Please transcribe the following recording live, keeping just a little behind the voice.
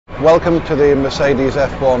Welcome to the Mercedes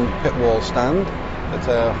F1 pit wall stand. It's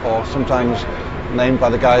or sometimes named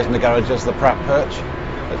by the guys in the garage as the Pratt perch.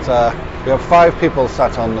 We have 5 people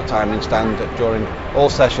sat on the timing stand during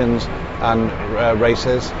all sessions and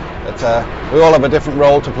races. We all have a different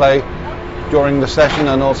role to play during the session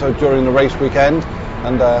and also during the race weekend,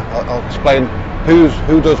 and I'll explain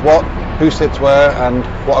who does what, who sits where, and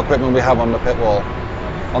what equipment we have on the pit wall.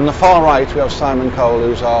 On the far right we have Simon Cole,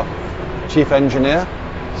 who's our chief engineer.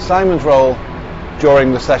 Simon's role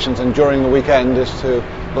during the sessions and during the weekend is to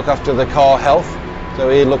look after the car health. So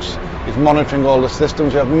he's monitoring all the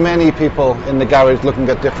systems. We have many people in the garage looking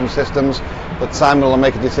at different systems, but Simon will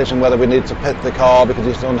make a decision whether we need to pit the car because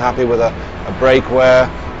he's unhappy with a brake wear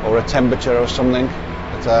or a temperature or something.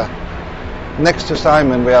 Next to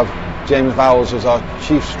Simon we have James Vowles, who's our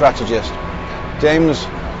chief strategist. James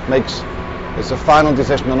it's the final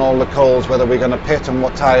decision on all the calls, whether we're going to pit and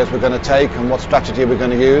what tyres we're going to take and what strategy we're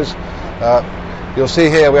going to use. You'll see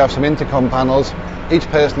here we have some intercom panels. Each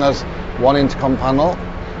person has one intercom panel.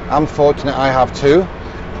 I'm fortunate I have 2,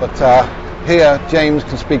 but here James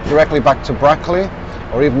can speak directly back to Brackley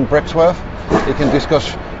or even Brixworth. He can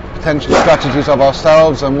discuss potential strategies of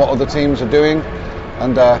ourselves and what other teams are doing,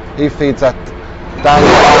 and he feeds that down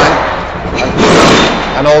the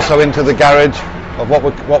line and also into the garage of what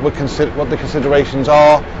the considerations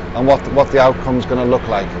are and what the outcome's going to look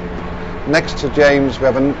like. Next to James we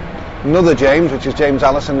have another James, which is James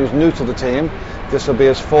Allison, who's new to the team. This will be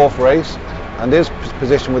his 4th race, and his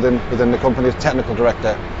position within the company is technical director,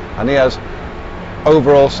 and he has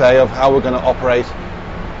overall say of how we're going to operate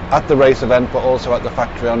at the race event, but also at the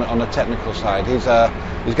factory on the technical side.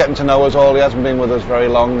 He's getting to know us all. He hasn't been with us very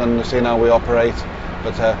long and seen how we operate,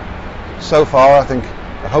 but so far I think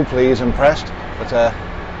hopefully he's impressed. But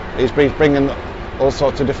he's bringing all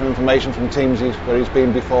sorts of different information from teams where he's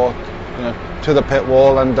been before, to the pit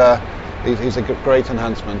wall, and he's a great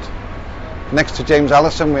enhancement. Next to James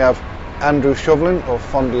Allison we have Andrew Shovlin, or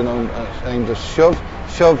fondly known named as Shove.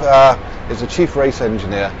 Shove is the chief race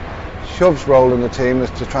engineer. Shove's role in the team is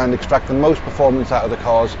to try and extract the most performance out of the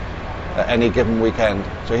cars at any given weekend.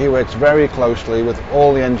 So he works very closely with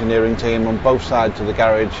all the engineering team on both sides of the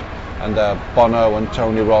garage, and Bono and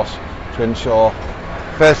Tony Ross, to ensure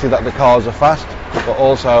firstly that the cars are fast, but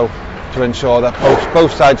also to ensure that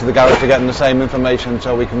both sides of the garage are getting the same information,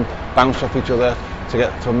 so we can bounce off each other to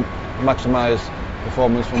maximise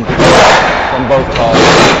performance from both cars.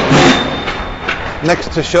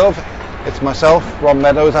 Next to Shove, it's myself, Ron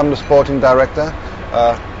Meadows. I'm the sporting director.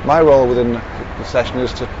 My role within the session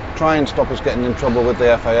is to try and stop us getting in trouble with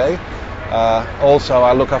the FIA. Also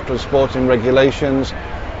I look after the sporting regulations.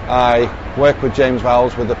 I work with James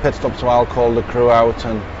Vowles with the pit stop, so I'll call the crew out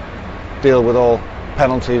and deal with all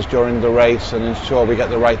penalties during the race and ensure we get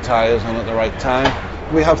the right tyres on at the right time.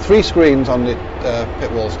 We have 3 screens on the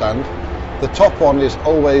pit wall stand. The top one is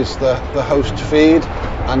always the host feed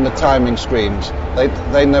and the timing screens.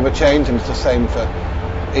 They never change, and it's the same for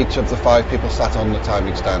each of the 5 people sat on the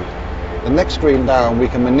timing stand. The next screen down we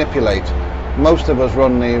can manipulate. Most of us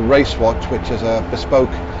run the Race Watch, which is a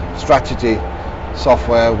bespoke strategy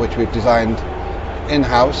software which we've designed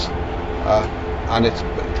in-house, and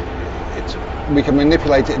we can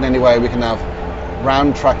manipulate it in any way. We can have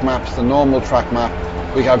round track maps, the normal track map,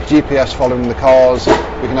 we have GPS following the cars,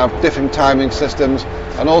 we can have different timing systems,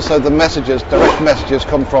 and also the direct messages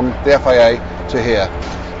come from the FIA to here,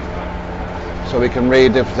 so we can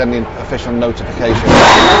read if there's any official notification.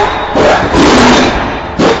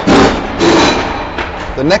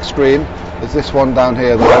 The next screen is this one down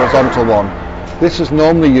here, the horizontal one. This is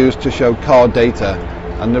normally used to show car data,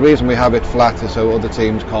 and the reason we have it flat is so other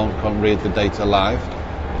teams can't read the data live.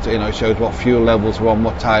 So, it shows what fuel levels we're on,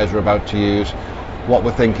 what tyres we're about to use, what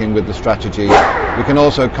we're thinking with the strategy. We can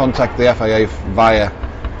also contact the FIA via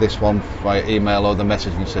this one, via email or the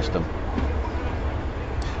messaging system.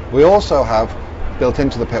 We also have, built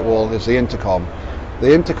into the pit wall, is the intercom.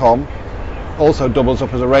 The intercom also doubles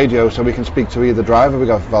up as a radio, so we can speak to either driver. We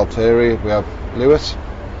have Valtteri, we have Lewis.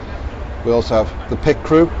 We also have the pit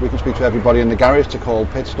crew. We can speak to everybody in the garage to call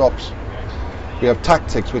pit stops. We have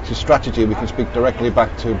tactics, which is strategy. We can speak directly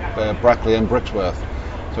back to Brackley and Brixworth,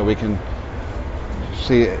 so we can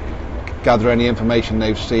gather any information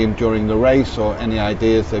they've seen during the race or any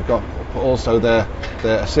ideas they've got. Also they're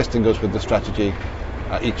assisting us with the strategy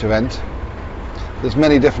at each event. There's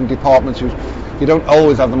many different departments. You don't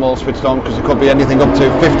always have them all switched on, because it could be anything up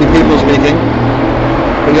to 50 people speaking,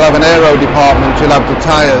 but you'll have an aero department, you'll have the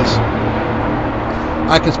tyres.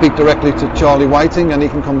 I can speak directly to Charlie Whiting and he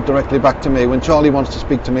can come directly back to me. When Charlie wants to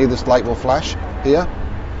speak to me, this light will flash here.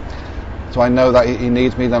 So I know that he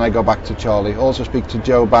needs me, then I go back to Charlie. Also speak to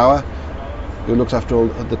Joe Bauer, who looks after all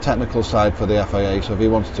the technical side for the FIA, so if he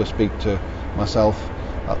wants to speak to myself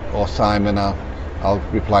or Simon, I'll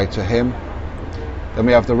reply to him. Then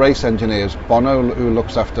we have the race engineers, Bono, who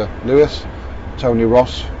looks after Lewis, Tony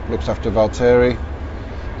Ross looks after Valtteri.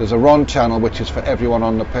 There's a Ron channel, which is for everyone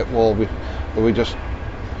on the pit wall, where we just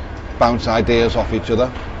bounce ideas off each other,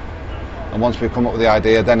 and once we come up with the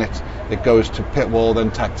idea, then it goes to pit wall, then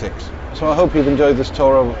tactics. So I hope you've enjoyed this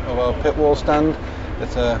tour of our pit wall stand.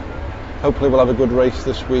 Hopefully we'll have a good race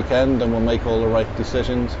this weekend and we'll make all the right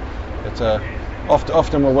decisions.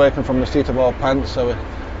 Often we're working from the seat of our pants, so it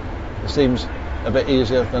seems a bit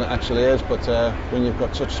easier than it actually is, but when you've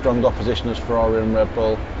got such strong opposition as Ferrari and Red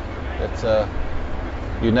Bull,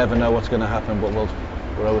 you never know what's going to happen, but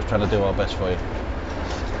we're always trying to do our best for you.